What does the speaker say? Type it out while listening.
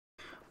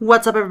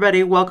What's up,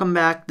 everybody? Welcome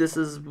back. This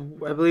is,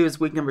 I believe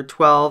it's week number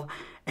 12,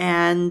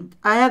 and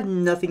I have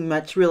nothing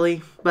much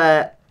really,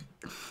 but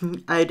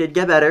I did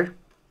get better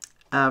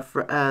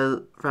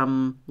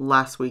from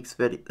last week's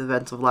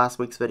events of last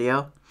week's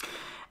video.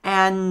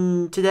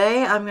 And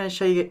today I'm going to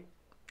show you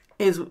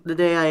is the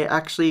day I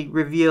actually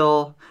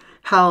reveal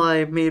how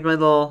I made my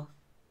little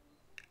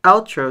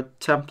outro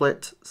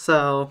template.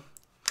 So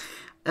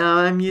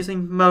I'm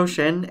using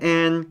Motion,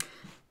 and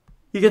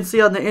you can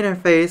see on the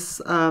interface,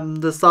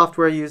 the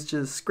software used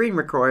is screen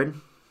record.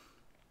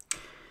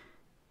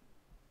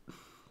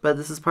 But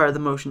this is part of the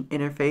Motion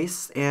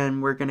interface,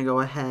 and we're going to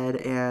go ahead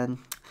and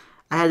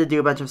I had to do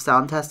a bunch of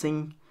sound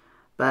testing,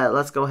 but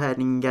let's go ahead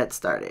and get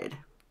started.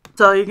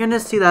 So you're going to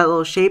see that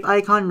little shape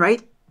icon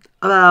right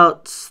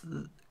about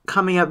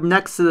coming up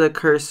next to the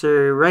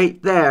cursor right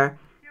there,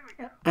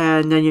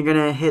 and then you're going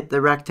to hit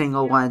the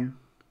rectangle one.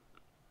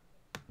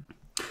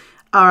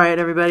 Alright,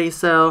 everybody,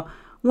 so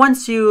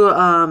once you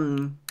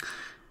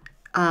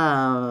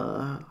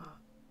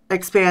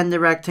expand the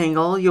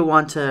rectangle, you'll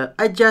want to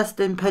adjust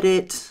and put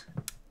it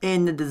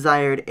in the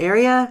desired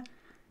area.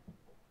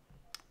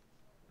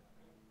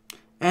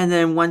 And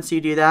then once you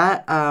do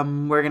that,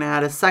 we're going to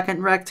add a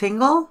second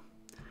rectangle.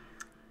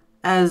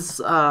 As,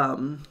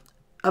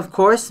 of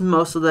course,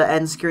 most of the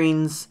end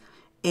screens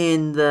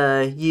in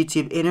the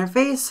YouTube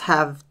interface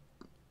have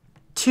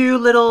two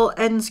little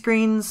end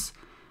screens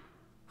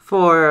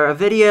for a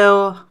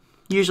video,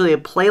 usually a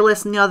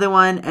playlist in the other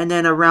one, and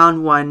then a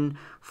round one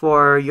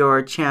for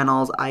your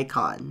channel's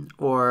icon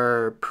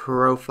or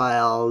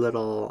profile,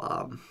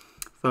 little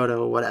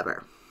photo,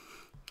 whatever.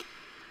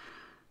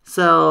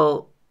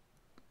 So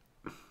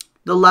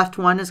the left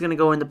one is going to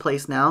go into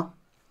place now.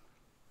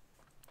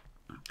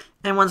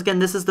 And once again,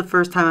 this is the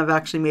first time I've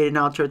actually made an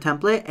outro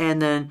template,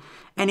 and then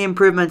any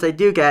improvements I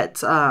do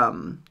get,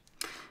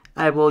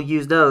 I will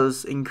use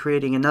those in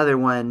creating another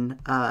one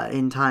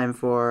in time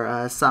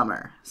for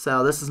summer.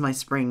 So this is my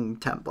spring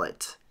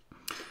template.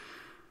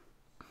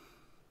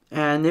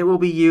 And it will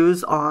be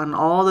used on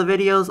all the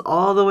videos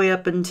all the way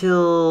up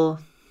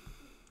until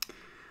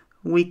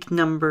week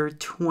number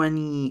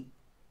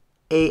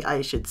 28,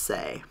 I should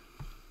say.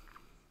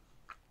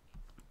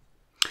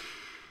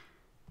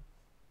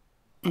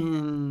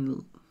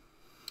 And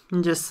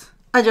I'm just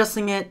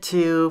adjusting it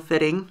to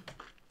fitting.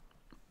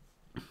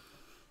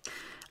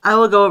 I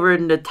will go over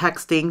into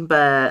texting,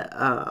 but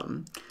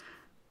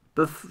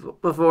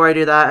before I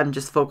do that, I'm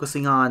just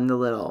focusing on the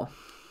little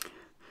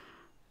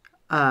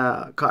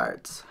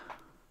cards.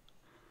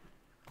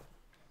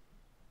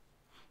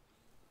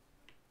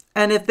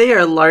 And if they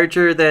are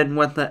larger than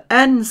what the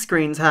end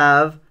screens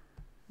have,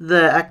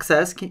 the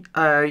excess can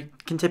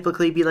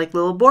typically be like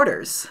little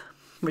borders,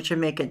 which would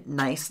make it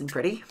nice and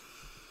pretty.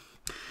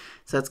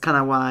 So that's kind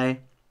of why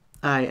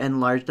I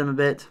enlarged them a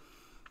bit.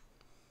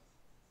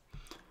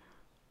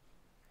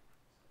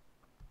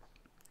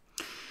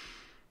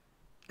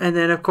 And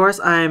then, of course,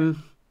 I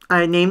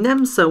named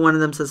them, so one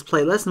of them says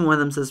playlist and one of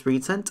them says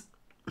recent.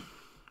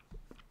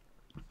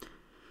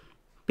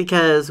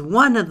 Because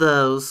one of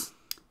those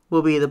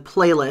will be the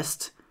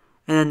playlist,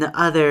 and then the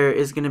other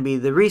is going to be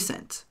the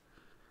recent.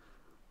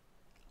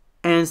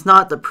 And it's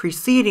not the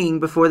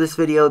preceding before this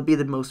video, it'll be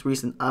the most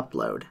recent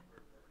upload.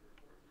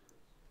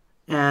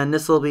 And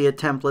this will be a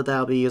template that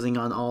I'll be using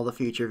on all the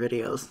future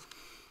videos.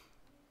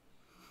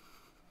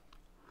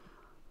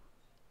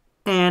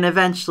 And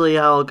eventually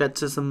I'll get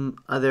to some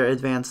other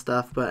advanced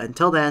stuff, but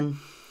until then.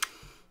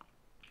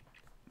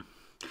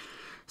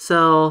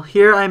 So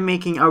here I'm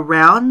making a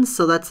round,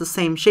 so that's the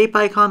same shape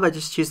icon, but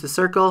just choose the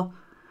circle.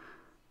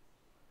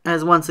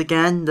 As once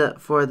again,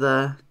 for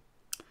the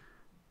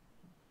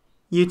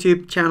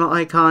YouTube channel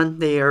icon,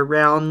 they are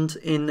round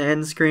in the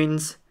end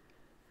screens.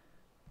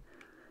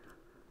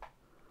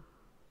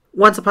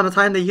 Once upon a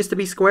time they used to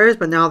be squares,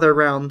 but now they're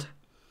round,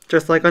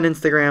 just like on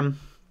Instagram.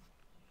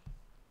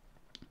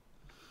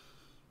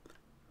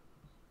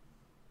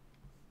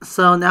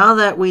 So now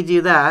that we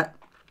do that,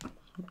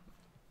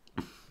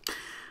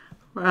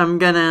 I'm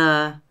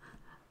gonna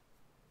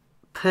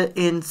put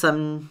in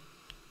some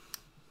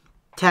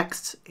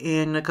text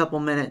in a couple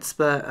minutes,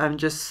 but I'm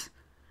just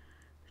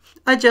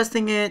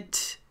adjusting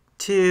it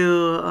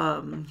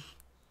to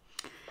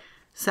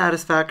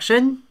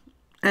satisfaction.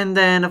 And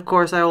then, of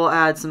course, I will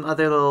add some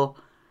other little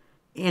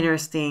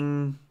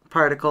interesting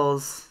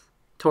particles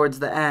towards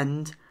the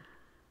end.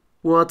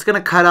 Well, it's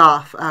gonna cut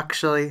off,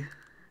 actually.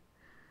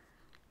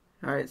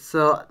 Alright,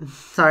 so,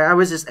 sorry, I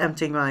was just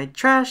emptying my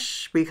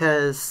trash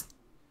because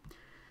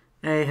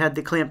I had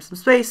to clean up some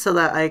space so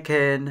that there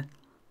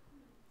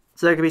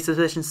could be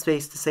sufficient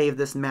space to save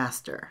this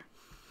master.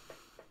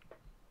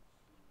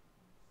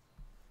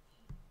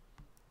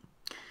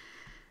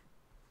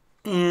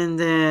 And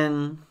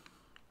then,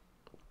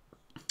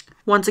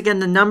 once again,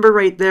 the number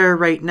right there,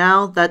 right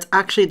now, that's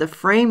actually the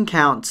frame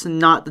count,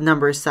 not the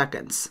number of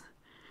seconds.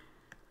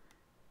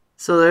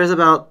 So there's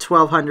about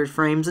 1,200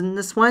 frames in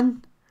this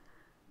one.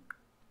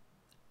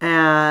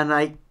 And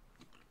I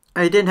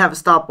didn't have a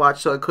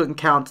stopwatch, so I couldn't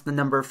count the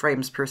number of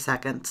frames per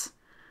second.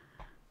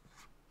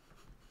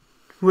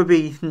 would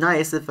be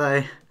nice if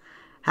I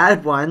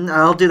had one.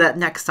 I'll do that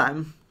next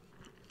time.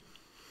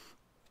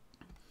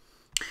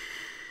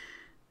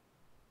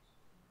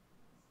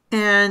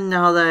 And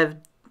now that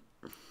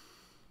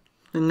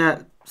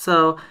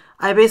so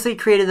I basically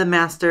created the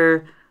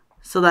master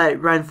so that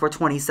it ran for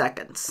 20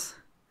 seconds.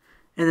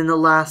 And then the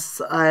last,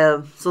 so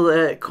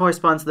that it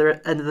corresponds to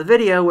the end of the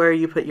video where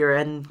you put your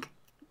end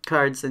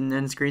cards and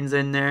end screens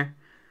in there.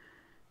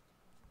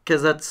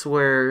 Because that's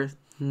where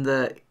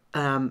the,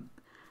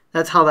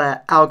 that's how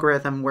that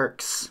algorithm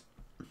works.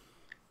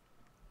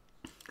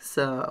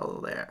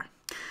 So, there.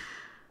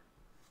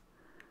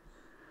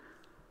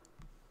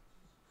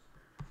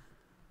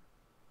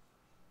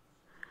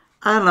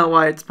 I don't know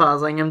why it's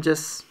pausing. I'm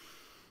just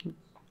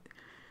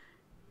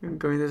going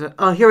through this.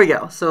 Oh, here we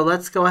go. So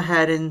let's go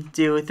ahead and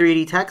do a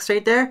 3D text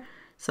right there.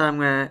 So I'm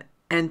going to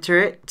enter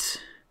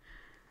it.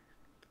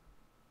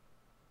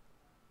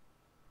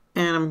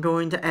 And I'm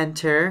going to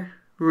enter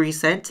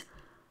recent.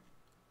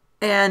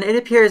 And it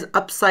appears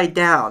upside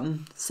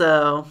down.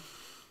 So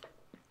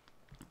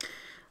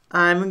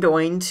I'm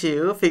going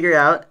to figure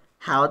out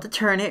how to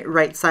turn it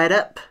right side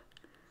up.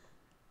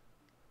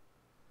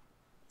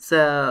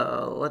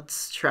 So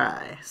let's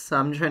try. So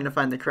I'm trying to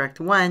find the correct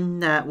one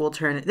that will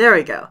turn it. There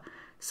we go.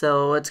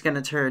 So it's going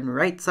to turn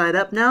right side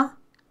up now.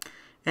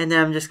 And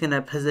then I'm just going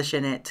to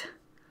position it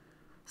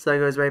so it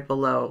goes right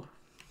below.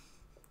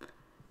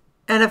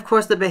 And of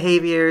course the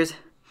behaviors,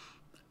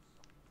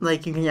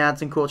 like you can add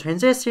some cool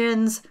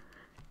transitions,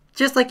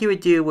 just like you would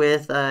do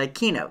with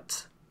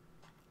Keynote.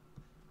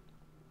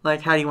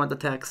 Like how do you want the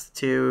text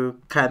to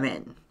come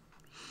in.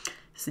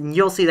 So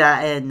you'll see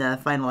that in the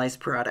finalized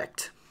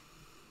product.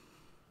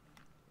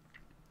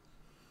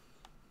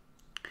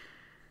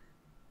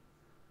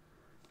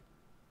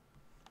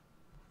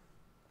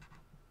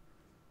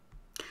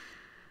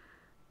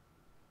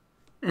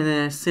 And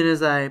then as soon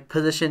as I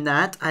position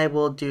that, I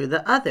will do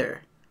the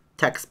other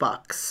text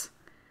box.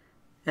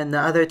 And the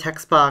other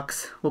text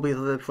box will be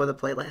for the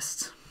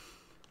playlist.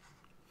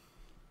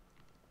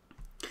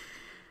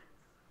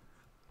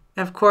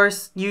 Of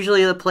course,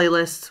 usually the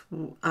playlist,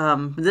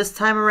 this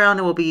time around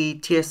it will be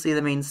TSC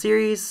the main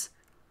series.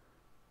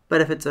 But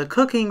if it's a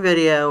cooking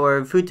video or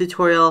a food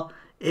tutorial,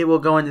 it will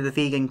go into the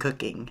vegan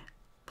cooking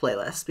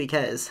playlist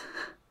because...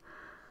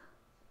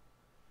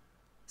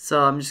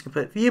 So I'm just going to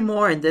put view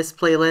more in this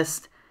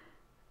playlist.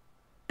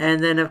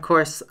 And then of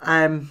course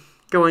I'm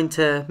going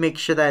to make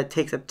sure that it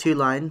takes up 2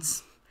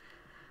 lines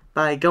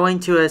by going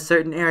to a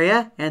certain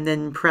area and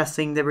then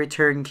pressing the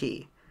return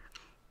key.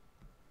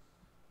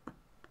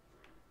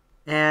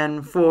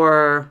 And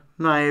for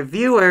my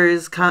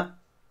viewers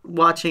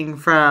watching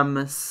from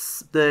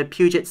the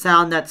Puget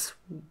Sound, that's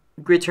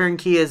return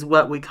key is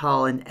what we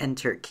call an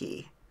enter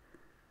key.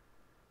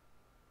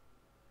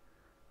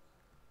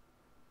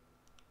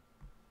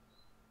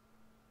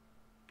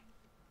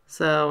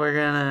 So we're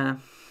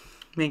gonna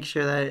make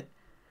sure that it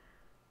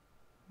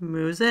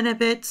moves in a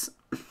bit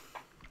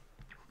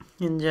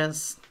and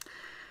just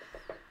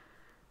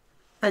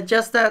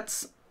adjust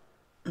that.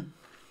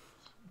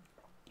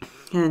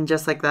 And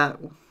just like that,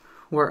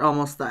 we're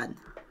almost done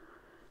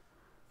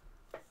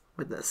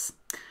with this.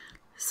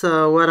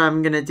 So what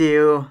I'm gonna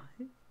do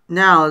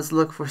now is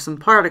look for some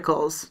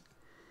particles.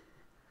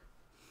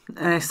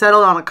 And I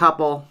settled on a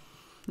couple,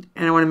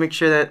 and I want to make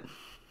sure that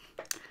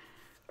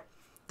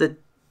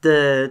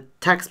the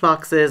text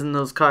boxes and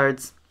those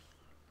cards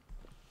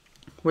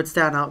would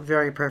stand out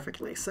very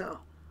perfectly. So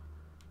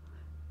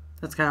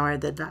that's kind of why I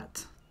did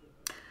that.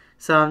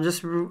 So I'm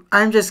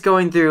just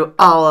going through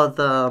all of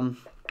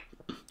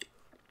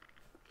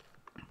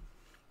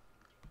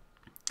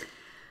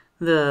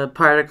the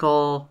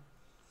particle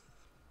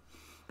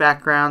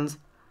backgrounds,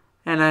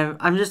 and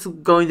I'm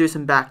just going through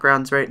some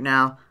backgrounds right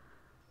now.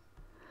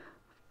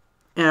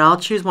 And I'll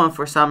choose one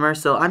for summer,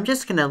 so I'm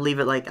just gonna leave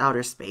it like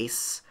outer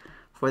space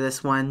for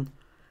this one.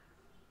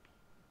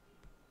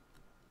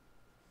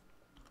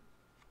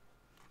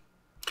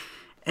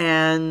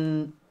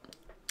 And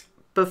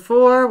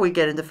before we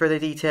get into further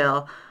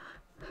detail,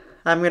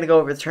 I'm going to go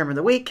over the term of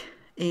the week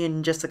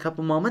in just a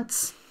couple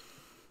moments.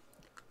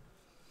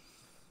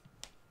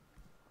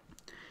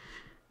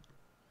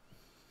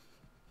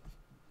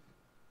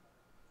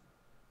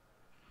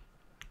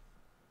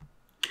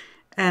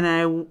 And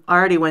I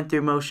already went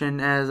through motion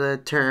as a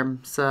term,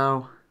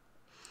 so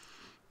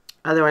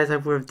otherwise I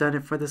would have done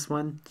it for this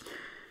one.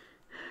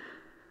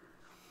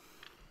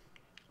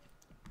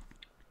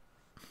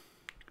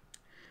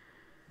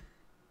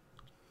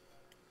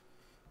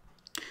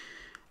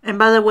 And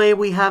by the way,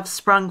 we have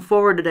sprung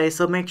forward today,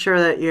 so make sure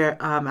that you're,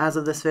 as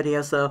of this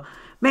video, so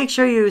make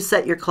sure you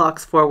set your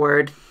clocks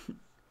forward.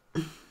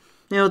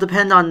 It'll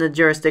depend on the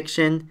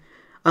jurisdiction.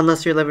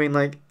 Unless you're living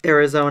like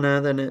Arizona,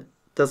 then it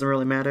doesn't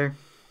really matter.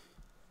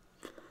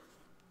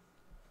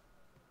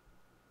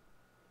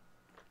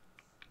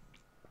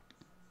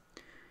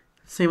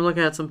 So I'm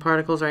looking at some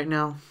particles right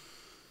now.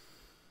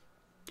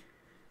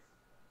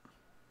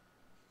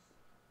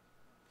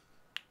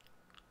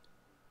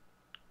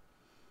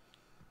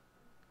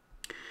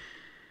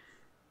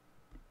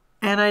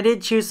 And I I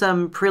did choose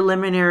some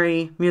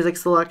preliminary music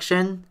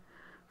selection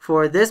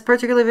for this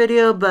particular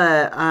video,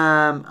 but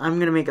I'm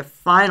going to make a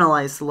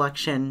finalized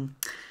selection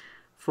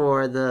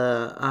for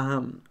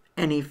the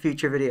any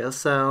future videos.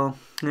 So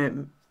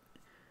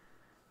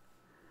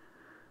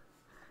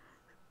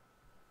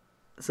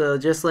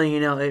just letting you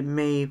know, it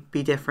may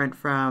be different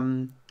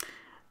from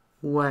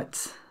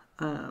what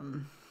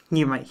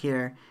you might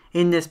hear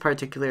in this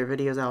particular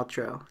video's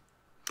outro.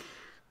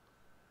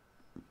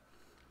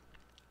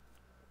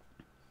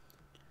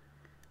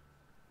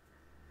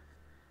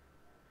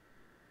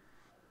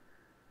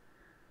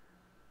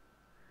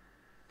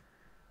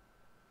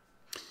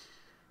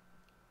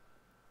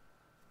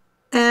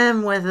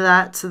 And with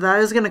that, so that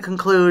is going to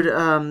conclude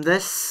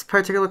this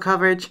particular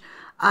coverage.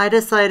 I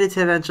decided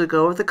to eventually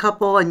go with a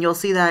couple, and you'll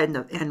see that in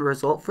the end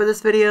result for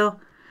this video.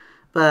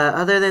 But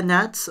other than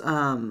that,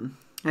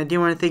 I do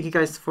want to thank you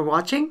guys for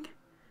watching.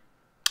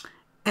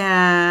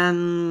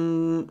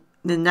 And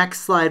the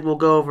next slide will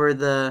go over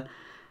the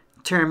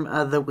term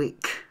of the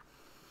week.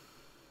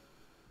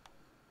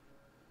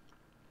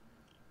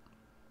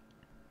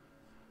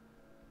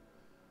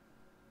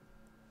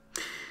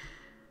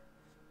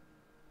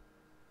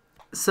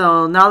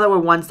 So now that we're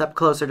one step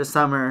closer to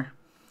summer,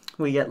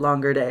 we get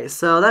longer days.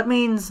 So that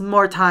means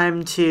more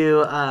time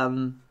to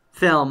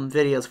film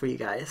videos for you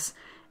guys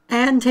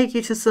and take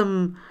you to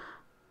some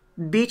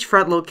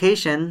beachfront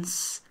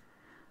locations.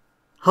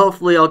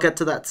 Hopefully I'll get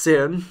to that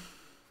soon.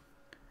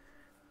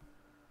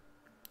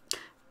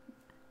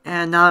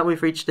 And now that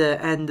we've reached the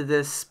end of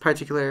this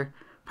particular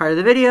part of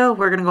the video,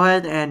 we're going to go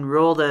ahead and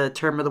roll the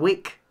term of the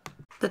week.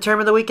 The term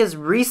of the week is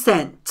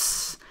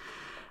recent.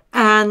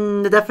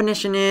 And the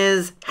definition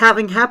is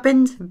having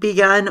happened,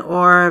 begun,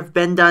 or have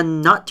been done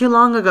not too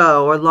long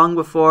ago or long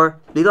before,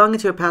 belonging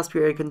to a past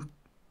period of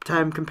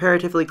time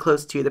comparatively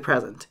close to the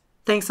present.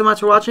 Thanks so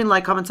much for watching.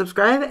 Like, comment,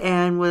 subscribe,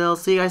 and we'll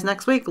see you guys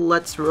next week.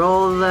 Let's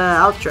roll the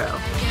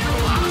outro.